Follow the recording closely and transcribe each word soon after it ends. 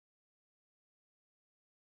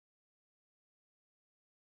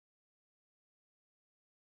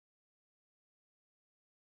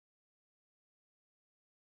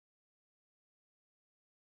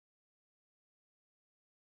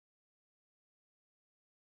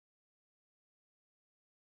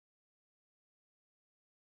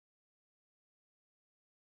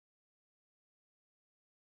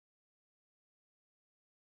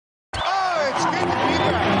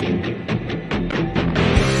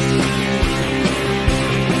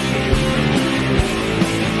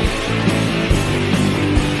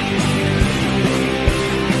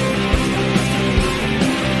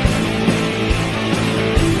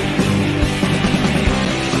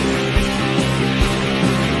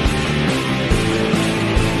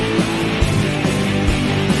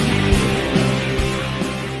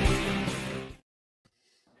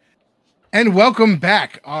And welcome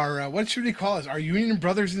back. Our what should we call us? Our union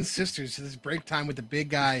brothers and sisters to this break time with the big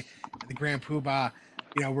guy and the Grand Poobah.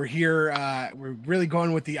 We're here. We're really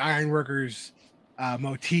going with the Ironworkers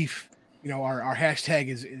motif. Our hashtag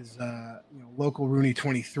is local Rooney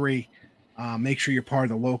 23. Make sure you're part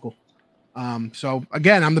of the local. So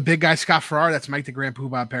again, I'm the big guy Scott Farrar. That's Mike the Grand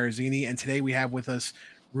Poobah Parazzini, and today we have with us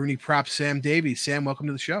Rooney prop Sam Davies. Sam, welcome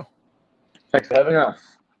to the show. Thanks for having us.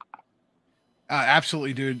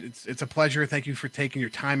 Absolutely, dude. It's a pleasure. Thank you for taking your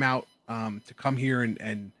time out to come here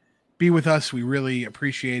and be with us. We really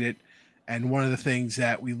appreciate it. And one of the things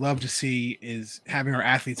that we love to see is having our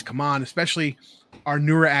athletes come on, especially our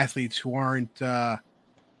newer athletes who aren't,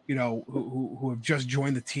 who have just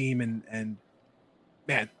joined the team. And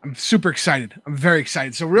man, I'm super excited. I'm very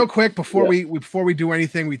excited. So real quick before we do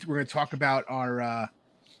anything, we're going to talk about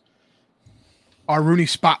our Rooney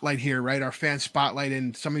spotlight here, right? Our fan spotlight,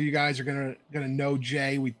 and some of you guys are gonna know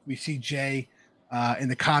Jay. We see Jay in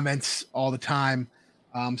the comments all the time.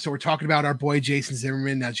 So we're talking about our boy Jason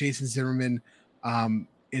Zimmerman. Now, Jason Zimmerman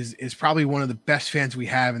is probably one of the best fans we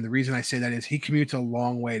have, and the reason I say that is he commutes a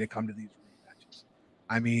long way to come to these matches.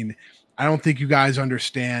 I mean, I don't think you guys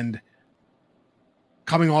understand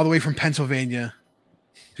coming all the way from Pennsylvania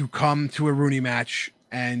to come to a Rooney match,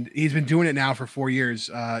 and he's been doing it now for 4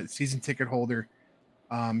 years. Season ticket holder.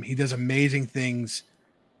 He does amazing things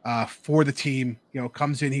for the team.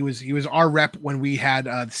 Comes in. He was our rep when we had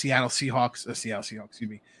the Seattle Seahawks, Seattle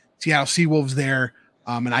Seawolves there.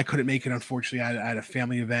 And I couldn't make it, unfortunately. I had a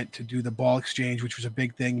family event to do the ball exchange, which was a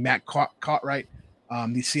big thing. Matt caught right.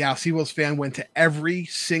 The Seattle Seawolves fan went to every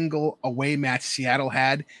single away match Seattle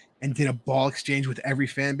had and did a ball exchange with every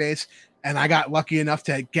fan base. And I got lucky enough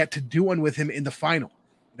to get to do one with him in the final.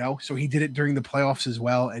 So he did it during the playoffs as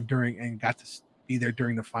well, and got to be there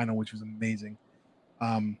during the final, which was amazing.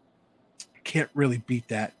 Can't really beat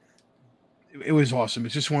that. It was awesome.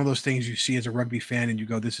 It's just one of those things you see as a rugby fan and you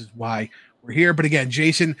go, this is why we're here. But again,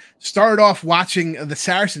 Jason started off watching the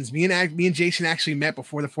Saracens. Me and Jason actually met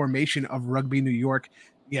before the formation of Rugby New York.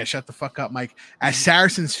 Yeah, shut the fuck up, Mike. As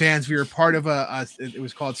Saracens fans, we were part of it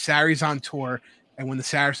was called Saris on Tour. And when the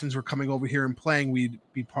Saracens were coming over here and playing, we'd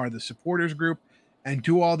be part of the supporters group and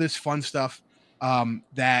do all this fun stuff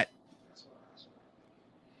that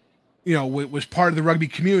was part of the rugby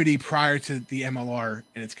community prior to the MLR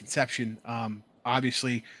and its conception.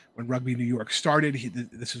 Obviously, when Rugby New York started,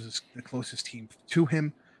 this was the closest team to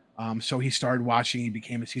him. So he started watching. He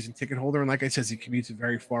became a season ticket holder. And like I said, he commutes a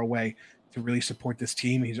very far way to really support this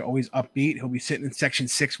team. He's always upbeat. He'll be sitting in section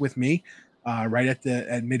 6 with me right at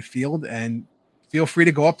midfield. And feel free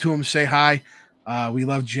to go up to him, say hi. We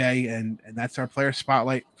love Jay, and that's our player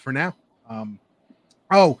spotlight for now.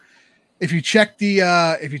 If you check the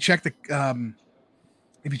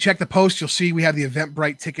post, you'll see we have the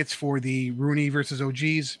Eventbrite tickets for the Rooney versus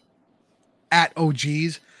OGs at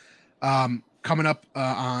OGs coming up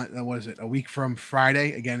on a week from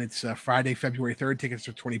Friday. Again, it's Friday, February 3rd. Tickets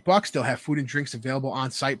are $20. They'll have food and drinks available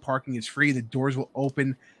on site. Parking is free. The doors will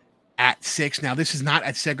open at 6. Now, this is not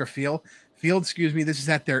at Segra Field. This is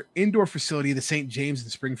at their indoor facility, the St. James in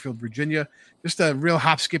Springfield, Virginia. Just a real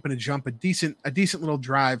hop, skip, and a jump. A decent little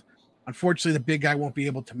drive. Unfortunately, the big guy won't be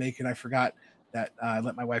able to make it. I forgot that I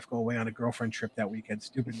let my wife go away on a girlfriend trip that weekend.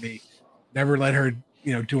 Stupid me. Never let her,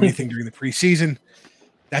 do anything during the preseason.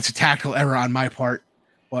 That's a tactical error on my part.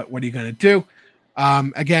 But what are you going to do?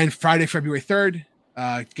 Again, Friday, February 3rd.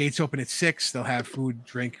 Gates open at 6. They'll have food,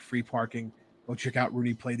 drink, free parking. Go check out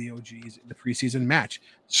Rooney play the OGs in the preseason match.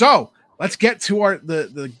 So let's get to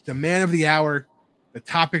the man of the hour. The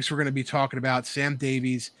topics we're going to be talking about. Sam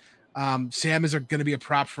Davies. Sam is going to be a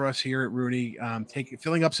prop for us here at Rooney,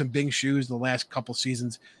 filling up some big shoes the last couple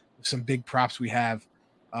seasons with some big props we have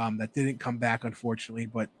that didn't come back, unfortunately,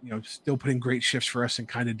 but still putting great shifts for us and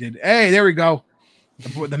kind of did. Hey, there we go.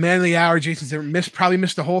 The man of the hour, Jason Zimmerman, probably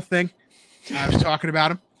missed the whole thing. I was talking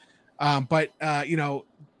about him, but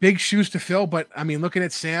big shoes to fill. But I mean, looking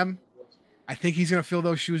at Sam, I think he's going to fill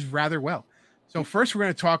those shoes rather well. So first, we're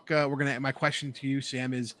going to talk. My question to you,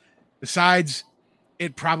 Sam, is besides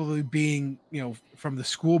it probably being, from the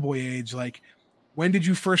schoolboy age, like when did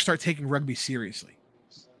you first start taking rugby seriously?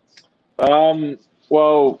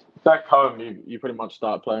 Well, back home, you pretty much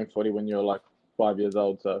start playing footy when you're like 5 years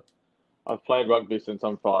old. So I've played rugby since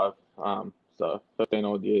I'm 5, so 15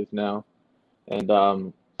 odd years now. And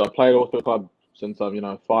so I played all through the club since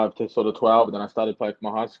I'm 5 to sort of 12, and then I started playing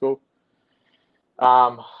for my high school.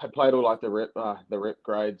 I played all like the rep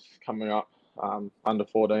grades coming up. Under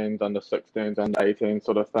 14s, under 16s, under 18s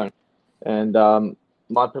sort of thing. And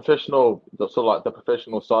my professional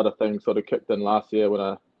side of things sort of kicked in last year when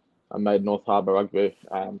I made North Harbour Rugby.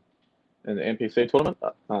 in the NPC tournament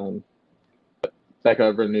back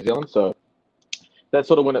over in New Zealand. So that's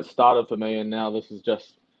sort of when it started for me, and now this is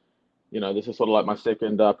just, this is sort of like my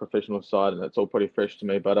second professional side, and it's all pretty fresh to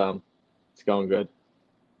me, but it's going good.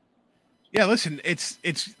 Yeah, listen, it's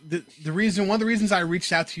the reason, one of the reasons I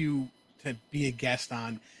reached out to you to be a guest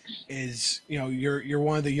on is, you're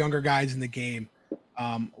one of the younger guys in the game,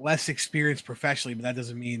 less experienced professionally, but that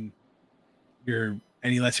doesn't mean you're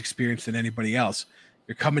any less experienced than anybody else.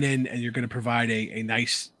 You're coming in and you're going to provide a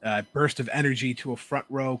nice burst of energy to a front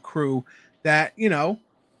row crew that,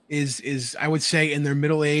 is I would say in their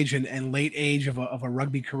middle age and late age of a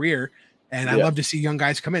rugby career. And I love to see young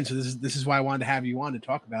guys come in. So this is why I wanted to have you on to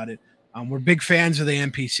talk about it. We're big fans of the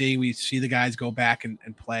NPC. We see the guys go back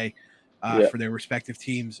and play for their respective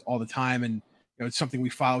teams all the time. And it's something we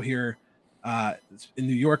follow here in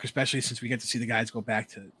New York, especially since we get to see the guys go back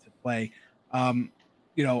to play.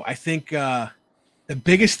 I think the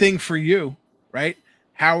biggest thing for you, right?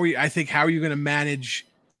 How are you going to manage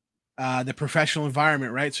the professional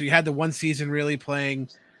environment, right? So you had the one season really playing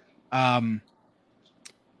at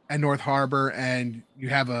North Harbor, and you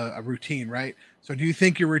have a routine, right? So do you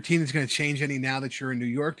think your routine is going to change any now that you're in New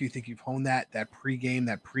York? Do you think you've honed that pre-game,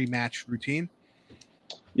 that pre-match routine?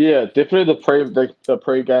 Yeah, definitely the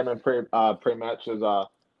pre-game and pre-match is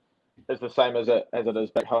the same as it is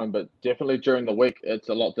back home, but definitely during the week it's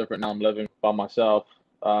a lot different now. I'm living by myself.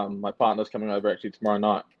 My partner's coming over actually tomorrow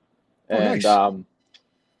night, and nice.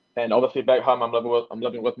 And obviously back home I'm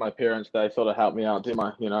living with my parents. They sort of help me out. Do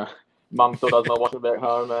my mum still does my washing back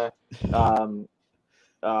home.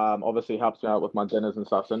 Obviously helps me out with my dinners and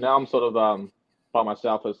stuff. So now I'm sort of by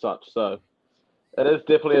myself as such. So it is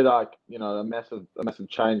definitely like a massive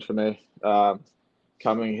change for me.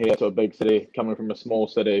 Coming here to a big city, coming from a small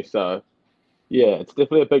city. So yeah, it's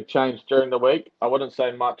definitely a big change during the week. I wouldn't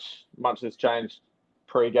say much has changed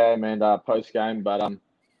pre-game and post-game,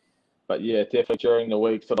 but yeah, definitely during the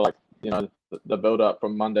week, sort of like the build up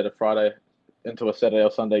from Monday to Friday into a Saturday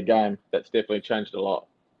or Sunday game, that's definitely changed a lot.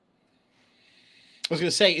 I was going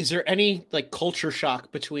to say, is there any like culture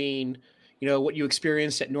shock between what you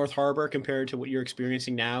experienced at North Harbor compared to what you're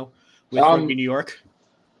experiencing now with Rugby New York?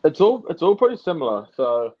 It's all pretty similar.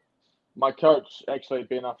 So my coach, actually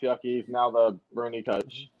Ben Afiaki, he's now the Rooney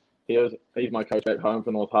coach. He's my coach back home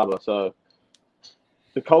for North Harbor. So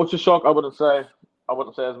the culture shock, I wouldn't say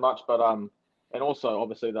as much, but and also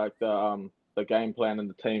obviously like the game plan and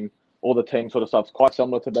the team, all the team sort of stuff's quite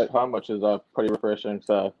similar to back home, which is pretty refreshing.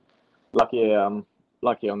 So lucky on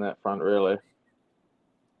that front, really.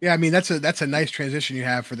 Yeah, I mean that's a nice transition you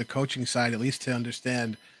have for the coaching side, at least to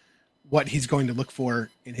understand what he's going to look for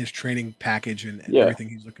in his training package and everything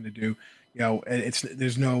he's looking to do.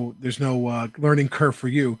 There's no learning curve for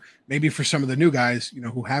you. Maybe for some of the new guys,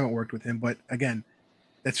 who haven't worked with him, but again,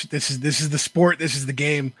 this is the sport. This is the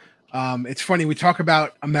game. It's funny, we talk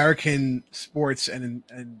about American sports and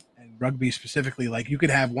rugby specifically. Like you could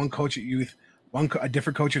have one coach at youth, a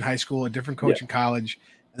different coach in high school, a different coach in college,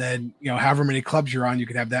 and then however many clubs you're on, you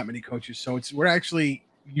could have that many coaches. So we're actually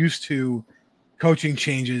used to coaching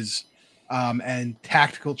changes and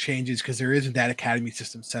tactical changes because there isn't that academy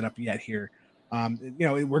system set up yet here.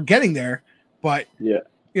 We're getting there, but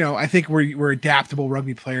I think we're adaptable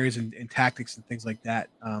rugby players and tactics and things like that.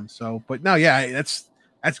 But no,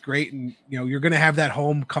 that's great, and you're going to have that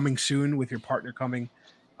home coming soon with your partner coming.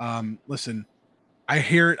 Listen, I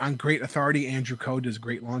hear it on great authority. Andrew Coe does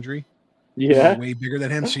great laundry. Yeah, way bigger than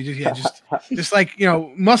him. So you just like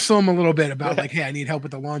muscle him a little bit about like, hey, I need help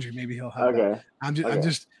with the laundry. Maybe he'll help. Okay.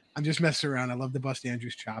 I'm just messing around. I love to bust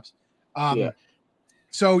Andrew's chops.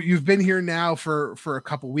 So you've been here now for a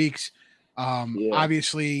couple weeks.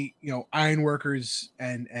 Obviously, Ironworkers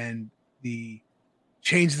and the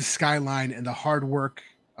change the skyline and the hard work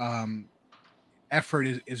effort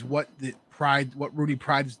is what Rooney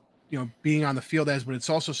prides being on the field as, but it's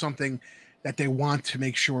also something that they want to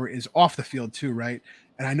make sure is off the field too, right?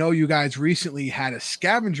 And I know you guys recently had a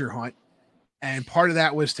scavenger hunt, and part of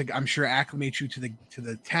that was to, I'm sure, acclimate you to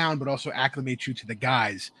the town, but also acclimate you to the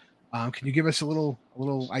guys. Can you give us a little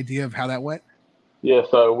idea of how that went? Yeah,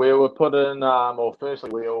 so we were put in, firstly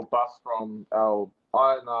we all bus from our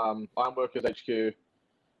Ironworkers HQ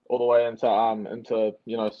all the way into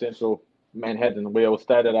central Manhattan. We all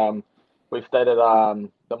stayed at the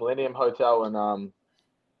Millennium Hotel in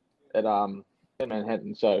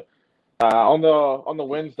Manhattan. So on the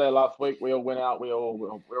Wednesday last week, we all went out. We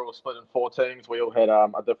were all split in 4 teams. We all had a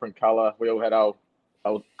different color. We all had our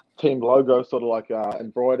team logo sort of like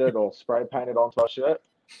embroidered or spray painted onto our shirt,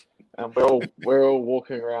 and we're all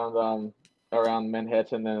walking around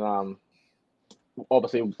Manhattan, and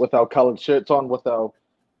obviously with our colored shirts on, with our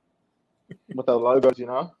with our logos, you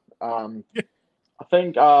know. I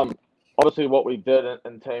think obviously what we did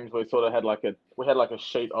in teams, we sort of had like a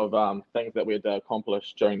sheet of things that we had to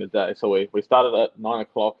accomplish during the day. So we started at 9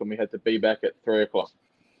 o'clock and we had to be back at 3 o'clock.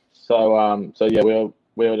 So yeah, we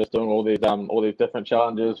were just doing all these different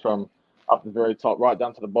challenges from up the very top right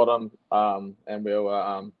down to the bottom. And we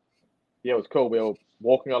were yeah, it was cool. We were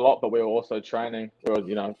walking a lot, but we were also training. We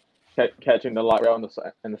were catching the light rail in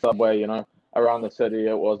the subway, around the city.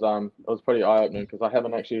 It was pretty eye opening because I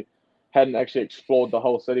hadn't actually explored the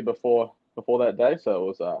whole city before that day, so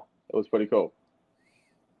it was pretty cool.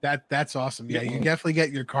 That's awesome. Yeah, you definitely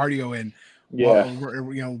get your cardio in. Yeah,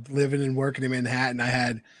 living and working in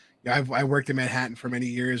Manhattan. I worked in Manhattan for many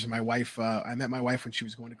years, and my wife, I met my wife when she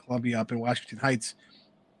was going to Columbia up in Washington Heights,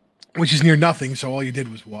 which is near nothing. So all you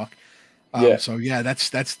did was walk. Yeah. So yeah,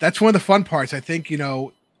 that's one of the fun parts. I think,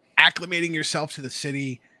 acclimating yourself to the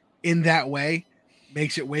city in that way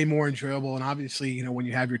makes it way more enjoyable. And obviously, when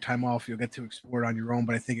you have your time off, you'll get to explore it on your own.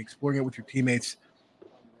 But I think exploring it with your teammates,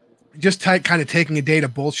 just kind of taking a day to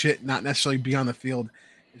bullshit, not necessarily be on the field,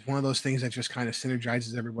 is one of those things that just kind of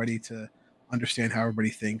synergizes everybody to understand how everybody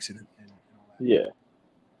thinks and all that.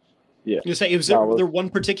 Yeah. You say, was there one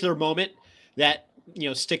particular moment that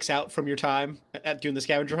sticks out from your time at doing the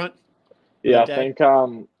scavenger hunt? Yeah, I think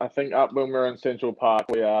up when we were in Central Park,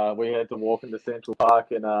 we had to walk into Central Park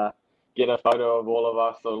and get a photo of all of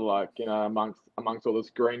us, sort of like amongst all this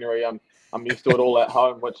greenery. I'm used to it all at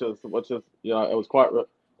home, which is it was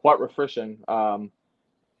quite refreshing.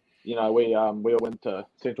 We went to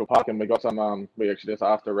Central Park and we got we actually just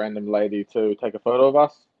asked a random lady to take a photo of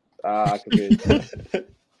us.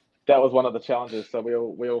 That was one of the challenges. So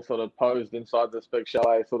we all sort of posed inside this big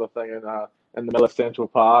chalet sort of thing in the middle of Central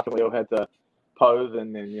Park, and we all had to pose,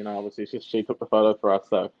 and then obviously she took the photo for us.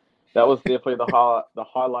 So that was definitely the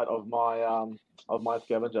highlight of my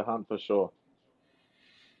scavenger hunt for sure.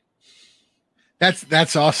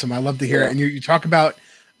 That's awesome. I love to hear it. And you talk about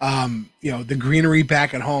the greenery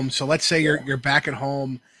back at home. So let's say you're back at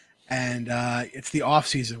home and it's the off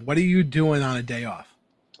season. What are you doing on a day off?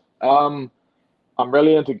 I'm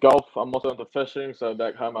really into golf. I'm also into fishing. So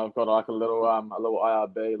back home, I've got like a little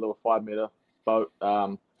IRB, a little 5-meter boat.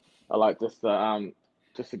 I like just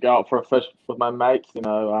to go out for a fish with my mates.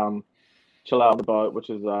 Chill out on the boat, which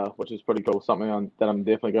is pretty cool. Something that I'm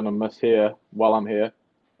definitely going to miss here while I'm here.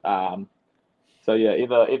 So yeah,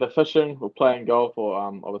 either fishing or playing golf, or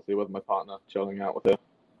obviously with my partner, chilling out with her.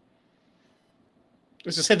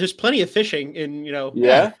 As I said, there's plenty of fishing in,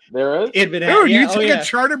 Yeah, there is. Dude, you took a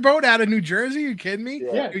charter boat out of New Jersey? You kidding me?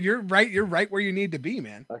 Yeah. Dude, you're right where you need to be,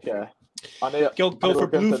 man. Okay. Go for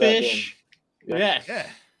bluefish. Yeah,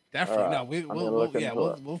 definitely. Right.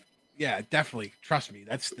 We'll definitely. Trust me.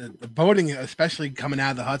 That's the boating, especially coming out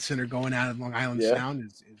of the Hudson or going out of Long Island Sound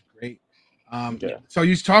is great. So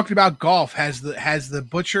you talked about golf. Has the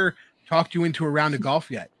butcher talked you into a round of golf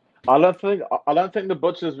yet? I don't think the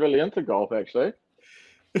butcher's really into golf, actually.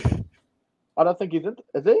 I don't think he's into.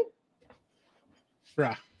 Is he?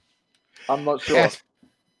 Bruh. I'm not sure.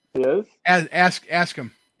 He is. Ask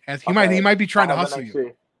him. He might be trying to hustle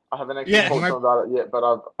you. I haven't actually talked to him about it yet, but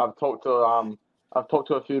I've talked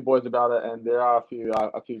to a few boys about it, and there are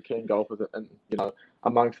a few keen golfers, and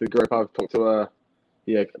amongst the group, I've talked to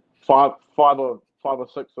five or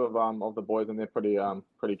six of the boys, and they're pretty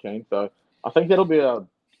keen. So I think that'll be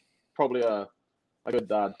probably a good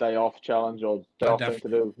day off challenge or day off thing to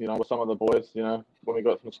do, with some of the boys, when we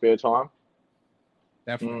got some spare time.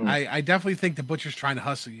 Definitely. I definitely think the butcher's trying to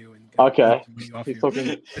hustle you. And okay. He's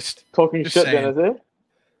talking shit saying. Then, is he?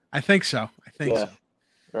 I think so. So.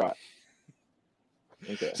 Right.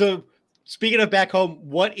 Okay. So speaking of back home,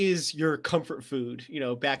 what is your comfort food,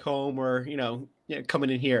 back home or, coming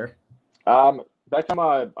in here? Back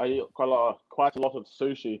home, I eat quite a lot of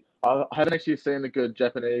sushi. I haven't actually seen a good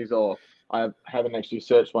Japanese, or I haven't actually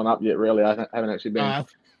searched one up yet, really. I haven't actually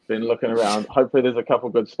been looking around. Hopefully there's a couple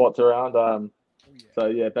good spots around. So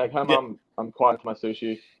yeah, back home I'm quite into my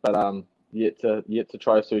sushi, but yet to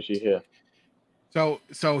try sushi here. So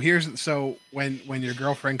when your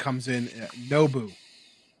girlfriend comes in, Nobu.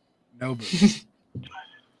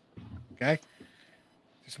 Okay?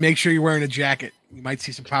 Just make sure you're wearing a jacket. You might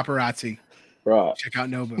see some paparazzi. Right. Check out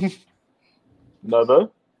Nobu.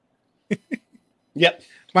 Nobu? Yep.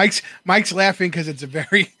 Mike's laughing because it's a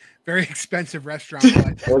very, very expensive restaurant.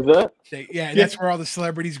 Was it? Yeah, that's where all the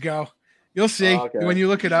celebrities go. You'll see when you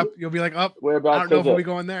look it up. You'll be like, "Oh, I don't know if we'll be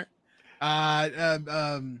going there."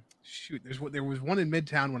 Shoot, there was one in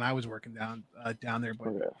Midtown when I was working down there,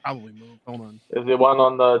 but probably moved. Hold on. Is there one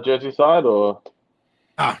on the Jersey side or?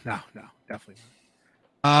 Oh no, definitely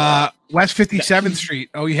not. West 57th Street.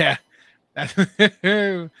 Oh yeah,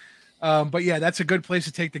 But yeah, that's a good place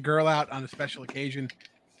to take the girl out on a special occasion.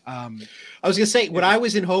 I was gonna say when I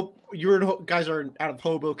was in Hope, guys are out of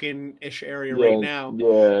Hoboken-ish area right now.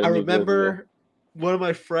 Yeah, I New remember one of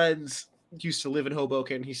my friends used to live in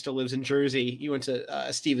Hoboken. He still lives in Jersey. He went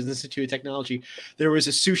to Stevens Institute of Technology. There was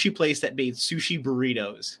a sushi place that made sushi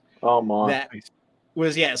burritos. Oh my! That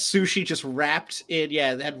was sushi just wrapped in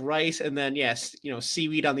it had rice and then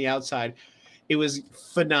seaweed on the outside. It was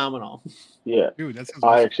phenomenal. Yeah, dude, that sounds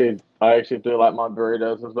I awesome. actually do like my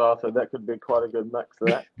burritos as well, so that could be quite a good mix of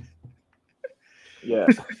that. Yeah,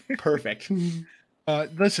 perfect.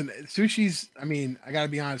 Listen, sushi's. I mean, I gotta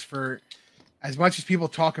be honest. For as much as people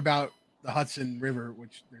talk about the Hudson River,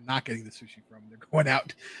 which they're not getting the sushi from, they're going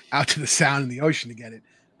out to the Sound and the ocean to get it.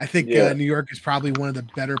 I think New York is probably one of the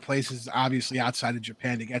better places, obviously outside of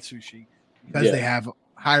Japan, to get sushi because they have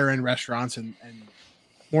higher end restaurants and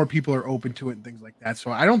more people are open to it and things like that. So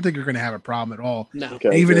I don't think you're going to have a problem at all. No.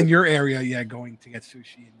 Okay, even in your area, going to get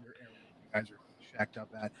sushi in your area, you guys are shacked up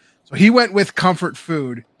at. So he went with comfort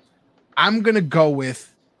food. I'm going to go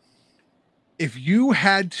with, if you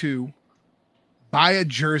had to buy a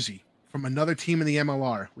jersey from another team in the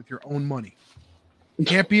MLR with your own money,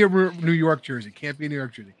 can't be a New York jersey, can't be a New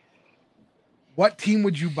York jersey. What team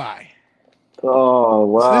would you buy? Oh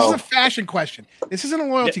wow! So this is a fashion question. This isn't a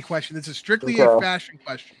loyalty question. This is strictly a fashion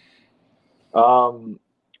question. Well,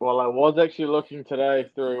 I was actually looking today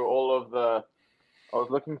through all of the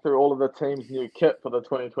team's new kit for the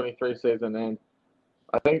 2023 season, and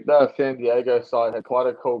I think the San Diego side had quite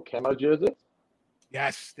a cool camo jersey.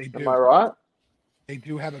 Yes, they do. Am I right? They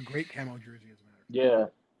do have a great camo jersey, as a matter of fact. Yeah.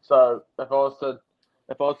 So if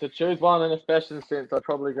I was to choose one in a fashion sense, I'd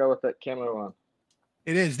probably go with that camo one.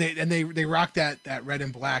 It is. They rock that red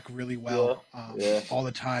and black really well all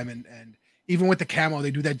the time, and even with the camo, they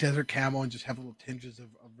do that desert camo and just have little tinges of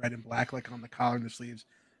red and black like on the collar and the sleeves.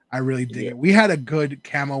 I really dig it. We had a good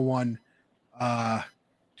camo one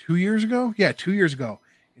 2 years ago. Yeah, 2 years ago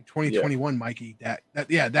in 2021, Mikey. That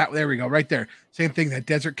there we go, right there. Same thing, that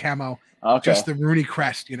desert camo. Okay. Just the Rooney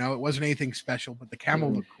crest, it wasn't anything special, but the camo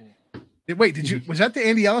looked cool. Was that the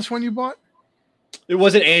Andy Ellis one you bought? It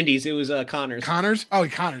wasn't Andy's. It was Connor's. Connor's? Oh,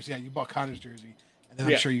 Connor's. Yeah, you bought Connor's jersey. And then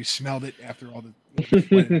I'm sure you smelled it after all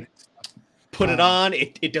the... Put it on.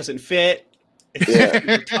 It doesn't fit.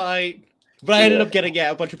 It's tight. But I ended up getting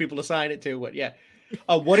a bunch of people to sign it too. But yeah.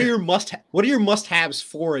 What are your must-haves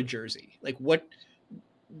for a jersey? Like what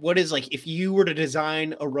is, like, if you were to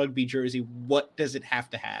design a rugby jersey, what does it have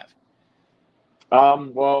to have?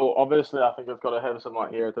 Well, obviously, I think it's got to have some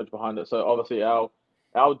heritage behind it. So obviously, our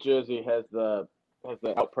jersey has the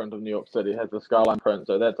outprint of New York City, has the skyline print.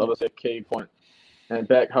 So that's obviously a key point. And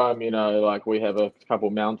back home, we have a couple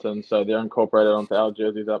mountains, so they're incorporated onto our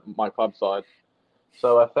jerseys at my club side.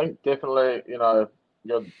 So I think definitely,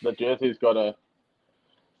 the jersey's got to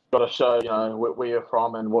show, where you're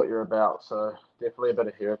from and what you're about. So definitely a bit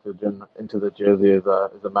of heritage into the jersey is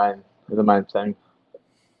the main thing.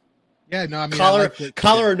 Yeah, no, I mean,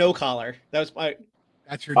 collar or no collar. That was my.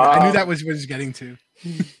 That's your. I knew that was what he's getting to.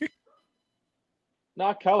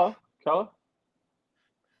 No, color.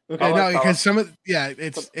 Okay, no, because some of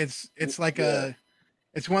it's like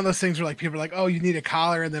it's one of those things where, like, people are like, oh, you need a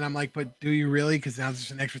collar, and then I'm like, but do you really? Because now it's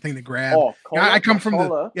just an extra thing to grab. Oh, collar, I come from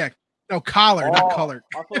collar. Collar, not color.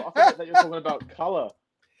 I thought that you were talking about color.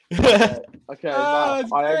 Okay, I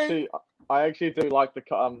actually do like the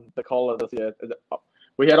collar this year.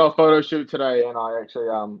 We had our photo shoot today, and I actually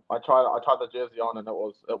I tried the jersey on, and it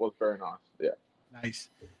was very nice. Yeah. Nice.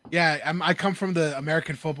 Yeah, I come from the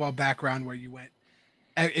American football background where you went.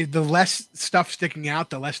 The less stuff sticking out,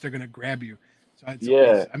 the less they're going to grab you. So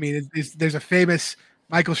there's a famous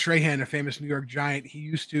Michael Strahan, a famous New York Giant. He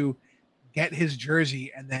used to get his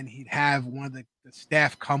jersey, and then he'd have one of the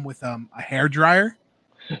staff come with a hair dryer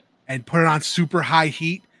and put it on super high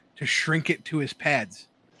heat to shrink it to his pads.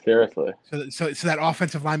 Seriously. So that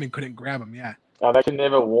offensive lineman couldn't grab him. Yeah. I've actually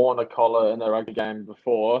never worn a collar in a rugby game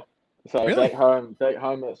before. So really? back home,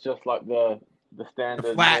 it's just like the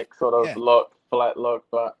standard neck sort of look, flat look.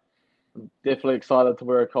 But I'm definitely excited to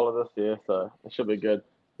wear a collar this year, so it should be good.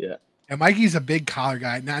 Yeah. And Mikey's a big collar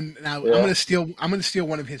guy. Now I'm gonna steal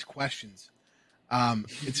one of his questions. And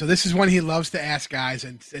so this is one he loves to ask guys,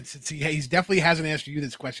 and since he definitely hasn't asked you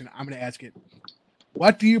this question, I'm gonna ask it.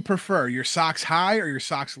 What do you prefer, your socks high or your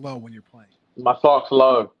socks low when you're playing? My socks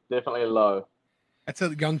low, definitely low. That's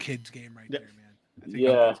a young kid's game right there, man.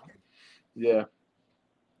 That's yeah.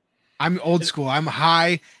 I'm old school. I'm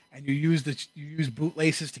high, and you use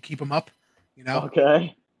bootlaces to keep them up.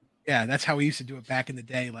 Okay. Yeah, that's how we used to do it back in the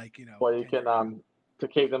day. Well, you can to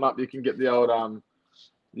keep them up, you can get the old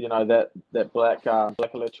that black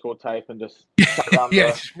electrical tape and just tuck it around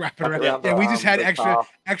just wrap it around. around Yeah, we just had the extra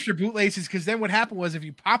calf. bootlaces because then what happened was if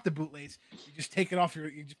you pop the bootlace, you just take it off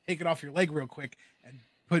your leg real quick and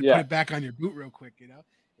put it back on your boot real quick. You know,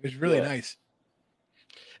 it was really nice.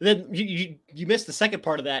 Then you missed the second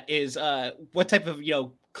part of that is what type of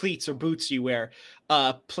cleats or boots you wear,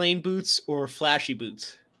 plain boots or flashy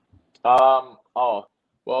boots? So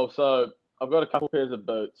I've got a couple pairs of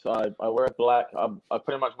boots. I wear a black. I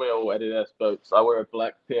pretty much wear all Adidas boots. I wear a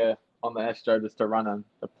black pair on the Astro just to run in.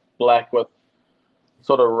 A black with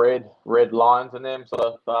sort of red lines in them.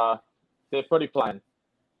 Sort of they're pretty plain.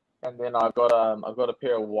 And then I've got a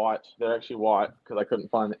pair of white. They're actually white because I couldn't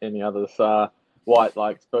find any others. White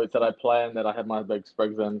like boots that I play in that I have my big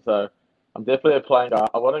sprigs in. So I'm definitely a playing guy.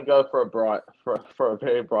 I wouldn't go for a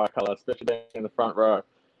very bright color, especially being in the front row.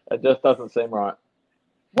 It just doesn't seem right.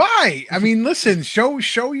 Why? I mean, listen, show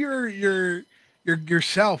your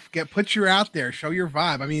yourself. Put you out there. Show your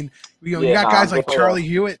vibe. I mean, you got guys like Charlie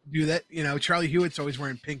Hewitt do that. Charlie Hewitt's always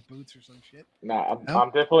wearing pink boots or some shit. I'm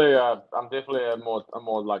definitely a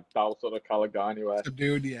more like dull sort of color guy anyway.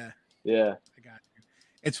 Dude, yeah. I got you.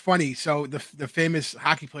 It's funny. So the famous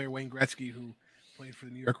hockey player Wayne Gretzky, who played for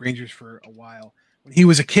the New York Rangers for a while, when he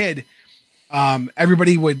was a kid,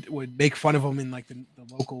 everybody would make fun of him in like the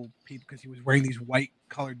local people because he was wearing these white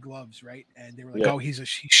colored gloves, right? And they were like, "Oh, he's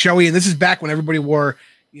showy." And this is back when everybody wore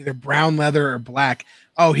either brown leather or black.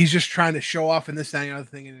 Oh, he's just trying to show off and this, that, and the other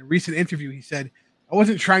thing. And in a recent interview, he said, "I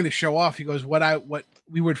wasn't trying to show off." He goes, "What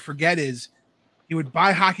we would forget is he would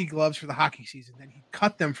buy hockey gloves for the hockey season, then he'd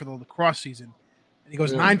cut them for the lacrosse season." And he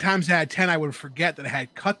goes, 9 times out of 10, I would forget that I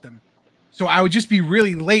had cut them. So I would just be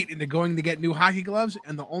really late into going to get new hockey gloves,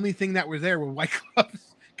 and the only thing that was there were white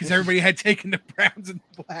gloves because everybody had taken the browns and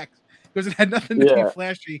the blacks. Because it had nothing to be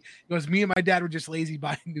flashy. It goes, me and my dad were just lazy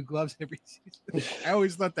buying new gloves every season. I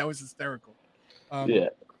always thought that was hysterical.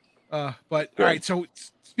 But all right. So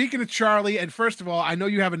speaking of Charlie, and first of all, I know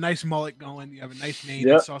you have a nice mullet going. You have a nice mane.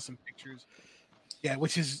 I saw some pictures. Yeah,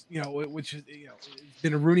 which is it's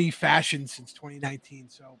been a Rooney fashion since 2019.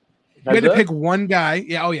 So if you had to pick one guy,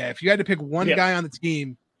 if you had to pick one guy on the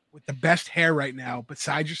team with the best hair right now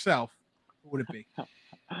besides yourself, who would it be?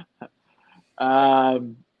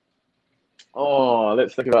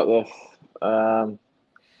 Let's think about this. I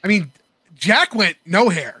mean, Jack went no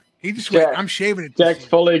hair. He just went, I'm shaving it. Jack's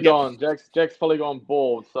fully gone. Jack's fully gone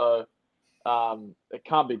bald, so it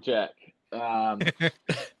can't be Jack.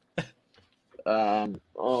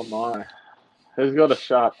 Oh my, who's got a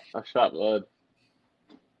sharp load?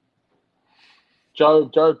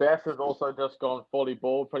 Joe Bass has also just gone fully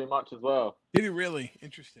bald, pretty much as well. Did he really?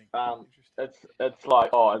 Interesting. It's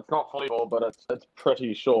like it's not fully bald, but it's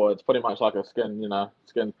pretty short. It's pretty much like a skin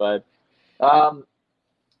fade.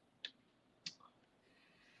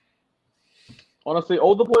 Honestly,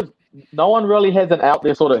 all the boys, no one really has an out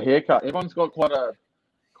there sort of haircut. Everyone's got quite a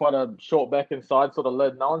short back and side sort of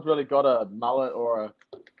lid. No one's really got a mullet or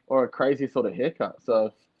a crazy sort of haircut.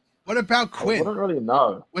 So what about Quinn? I don't really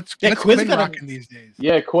know. What's Quinn rocking these days?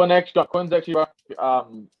 Yeah, Quinn's actually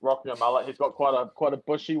rocking a mullet. He's got quite a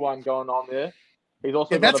bushy one going on there. He's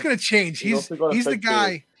also that's going to change. He's the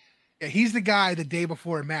guy. Yeah, he's the guy. The day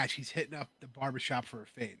before a match, he's hitting up the barbershop for a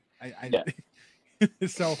fade.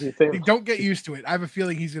 So don't get used to it. I have a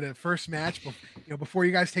feeling he's going to first match. Before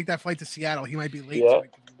you guys take that flight to Seattle, he might be late. Yeah.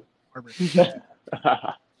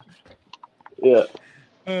 Yeah.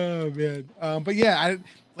 Oh man. But yeah,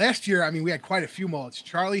 last year, I mean, we had quite a few mullets.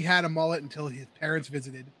 Charlie had a mullet until his parents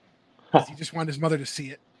visited. He just wanted his mother to see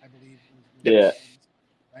it, I believe. Yeah.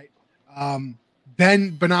 Right.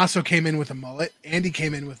 Ben Bonasso came in with a mullet. Andy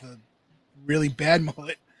came in with a really bad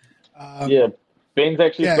mullet. Ben's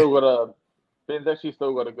actually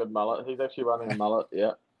still got a good mullet. He's actually running a mullet.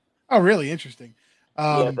 Yeah. Oh, really? Interesting.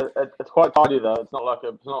 It's quite tidy though. It's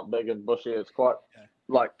not big and bushy. It's quite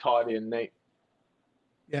like tidy and neat.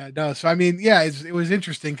 Yeah, no. So I mean, it was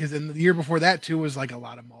interesting because in the year before that too was like a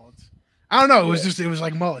lot of mullets. I don't know. It was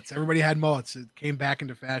like mullets. Everybody had mullets. It came back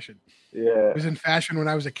into fashion. Yeah, it was in fashion when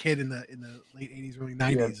I was a kid in the late 80s, early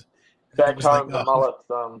 90s. Yeah. Back home,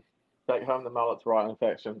 the mullets right in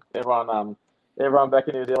fashion. Everyone back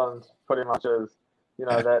in New Zealand pretty much is.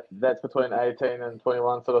 That's between 18 and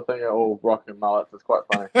 21 sort of thing. Are all rocking mullets. It's quite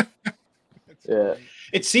funny. Yeah.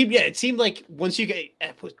 It seemed like once you get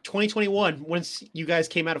 2021, once you guys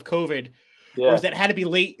came out of COVID, that had to be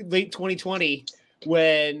late 2020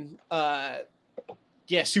 when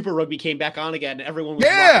Super Rugby came back on again. And everyone was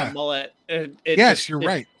rocking mullet. You're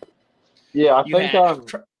right. Yeah, I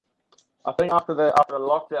think after the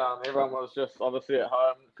lockdown, everyone was just obviously at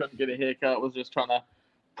home, couldn't get a haircut, was just trying to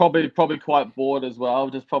probably quite bored as well.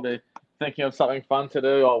 Just probably thinking of something fun to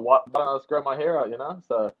do, or what? Let's grow my hair out, you know.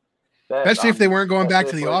 So that, Especially if they weren't going back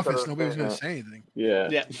to the definitely office, could have nobody was been going to say anything. Yeah,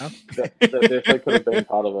 Yeah. that definitely could have been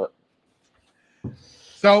part of it.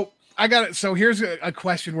 So I got it. So here's a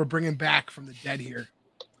question we're bringing back from the dead here,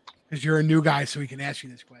 because you're a new guy, so we can ask you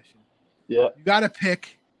this question. Yeah. You got to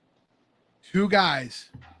pick 2 guys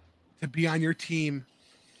to be on your team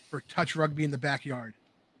for touch rugby in the backyard.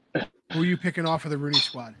 Who are you picking off of the Rooney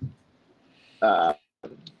squad? I'm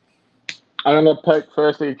gonna pick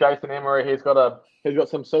firstly Jason Emery. He's got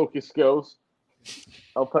some silky skills.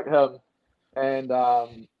 I'll pick him, and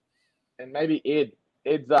maybe Ed.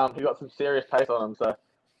 Ed's he got some serious pace on him, so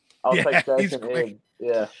I'll take Jason Ed.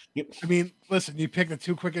 Yeah. I mean, listen, you pick the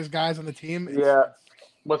 2 quickest guys on the team. Yeah,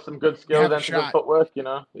 with some good skills and some good footwork, you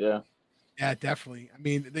know. Yeah. Yeah, definitely. I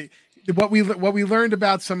mean, what we learned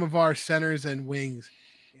about some of our centers and wings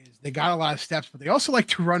is they got a lot of steps, but they also like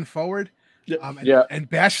to run forward, and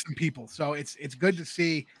bash some people. So it's good to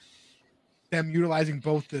see them utilizing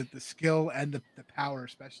both the skill and the power,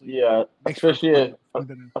 especially. Yeah, especially Ed.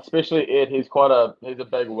 He's a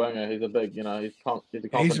big winger. He's a big, he's a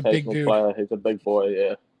confrontational player. He's a big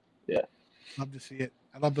boy. Yeah. Love to see it.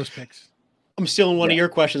 I love those picks. I'm stealing one of your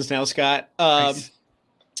questions now, Scott. Nice.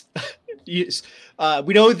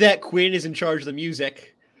 We know that Quinn is in charge of the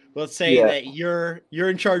music. Let's say that you're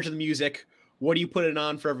in charge of the music. What are you putting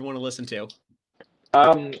on for everyone to listen to?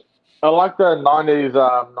 I like the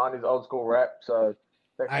 90s old school rap, so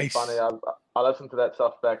that's funny. I listen to that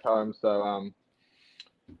stuff back home, so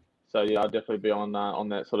yeah, I'll definitely be on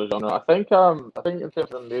that sort of genre. I think in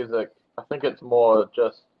terms of music, I think it's more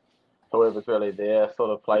just whoever's really there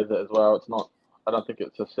sort of plays it as well. It's not. I don't think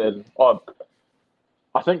it's a set.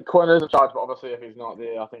 I think Quinn is in charge, but obviously if he's not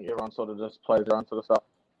there, I think everyone sort of just plays their own sort of stuff.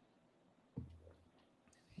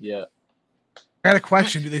 Yeah. I got a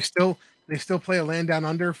question. Do they still play a Land Down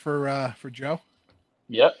Under for Joe?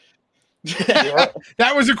 Yep. Yeah.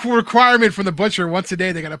 That was a requirement from the butcher. Once a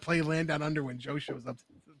day, they got to play Land Down Under when Joe shows up.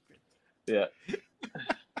 Yeah.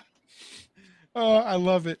 Oh, I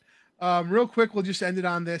love it. Real quick, we'll just end it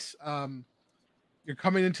on this. You're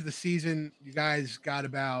coming into the season. You guys got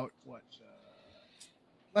about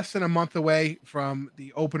less than a month away from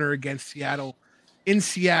the opener against Seattle. In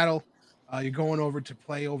Seattle, you're going over to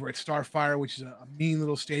play over at Starfire, which is a mean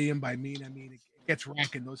little stadium. By mean, I mean it gets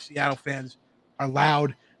rocking. Those Seattle fans are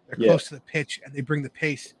loud. They're close to the pitch, and they bring the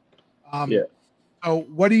pace. So,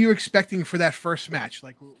 what are you expecting for that first match?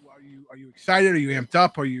 Like, are you excited? Are you amped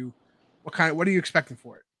up? What are you expecting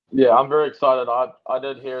for it? Yeah, I'm very excited. I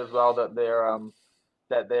did hear as well that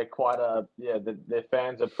they're quite their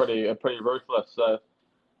fans are pretty ruthless. So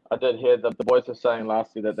I did hear that the boys were saying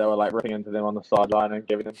last year that they were like ripping into them on the sideline and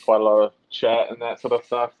giving them quite a lot of chat and that sort of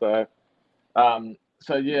stuff. So,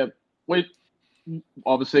 we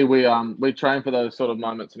train for those sort of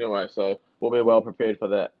moments anyway. So we'll be well prepared for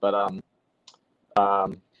that. But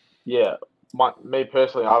me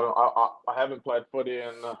personally, I haven't played footy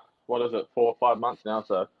in 4 or 5 months now.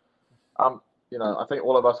 So I think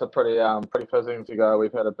all of us are pretty fizzing to go.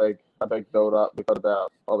 We've had a big build up. We've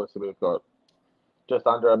got just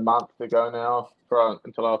under a month to go now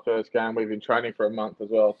until our first game. We've been training for a month as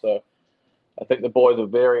well, so I think the boys are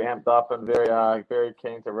very amped up and very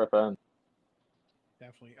keen to rip in.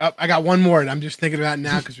 Definitely. I got one more, and I'm just thinking about it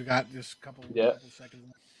now because we got just a couple seconds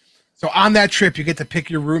left. So on that trip, you get to pick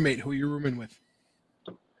your roommate. Who you're rooming with?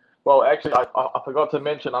 Well, actually, I forgot to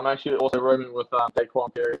mention, I'm actually also rooming with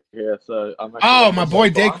Daquan Perry here. So I'm my boy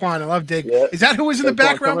Daquan. I love Daquan. Yeah. Is that who was in the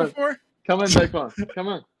background before? Come in, Daquan. Come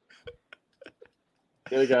in.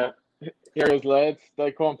 There we go. Here is lads.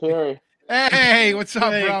 Daquan Perry. Hey, what's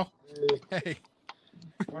up, bro? Hey.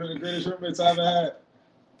 One of the greatest roommates I've ever had.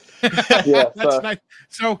 Yeah, that's nice.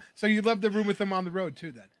 So you love the room with him on the road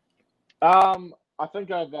too, then? I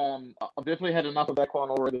think I've definitely had enough of Daquan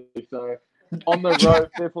already. So on the road,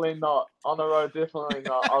 definitely not. On the road, definitely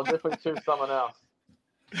not. I'll definitely choose someone else.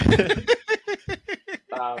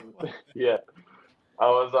 Yeah. I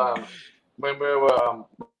was when we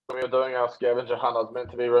were doing our scavenger hunt, I was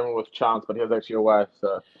meant to be rooming with Chance, but he was actually away.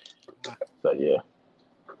 So yeah.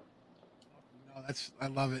 No, I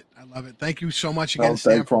love it. Thank you so much again,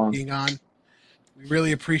 Sam, for being on. We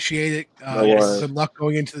really appreciate it. Good luck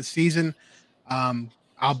going into the season.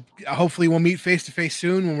 Hopefully we'll meet face to face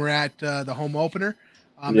soon when we're at the home opener.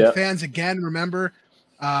 And fans, again, remember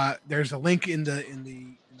there's a link in the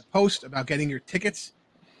post about getting your tickets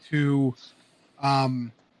to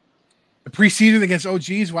the preseason against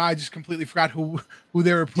OGs. Wow, I just completely forgot who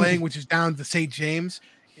they were playing, which is down to St. James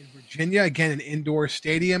in Virginia. Again, an indoor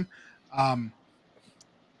stadium.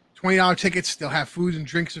 $20 tickets. They'll have food and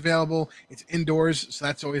drinks available. It's indoors, so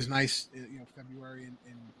that's always nice. February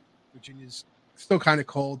in Virginia's still kind of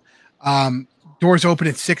cold. Doors open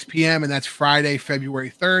at 6 p.m. and that's Friday,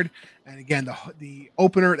 February 3rd. And again, the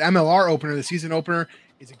opener, the MLR opener, the season opener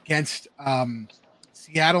is against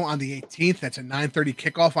Seattle on the 18th. That's a 9:30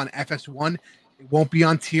 kickoff on FS1. It won't be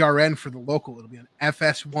on TRN for the local. It'll be on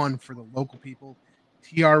FS1 for the local people.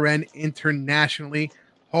 TRN internationally.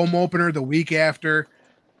 Home opener the week after.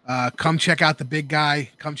 Come check out the big guy.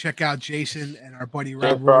 Come check out Jason and our buddy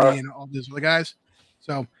Rob Rooney and all those other guys.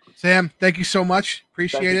 So, Sam, thank you so much.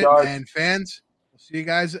 Appreciate it. And fans, we'll see you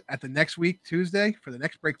guys at the next week, Tuesday, for the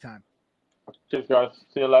next break time. Cheers, guys.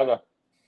 See you later.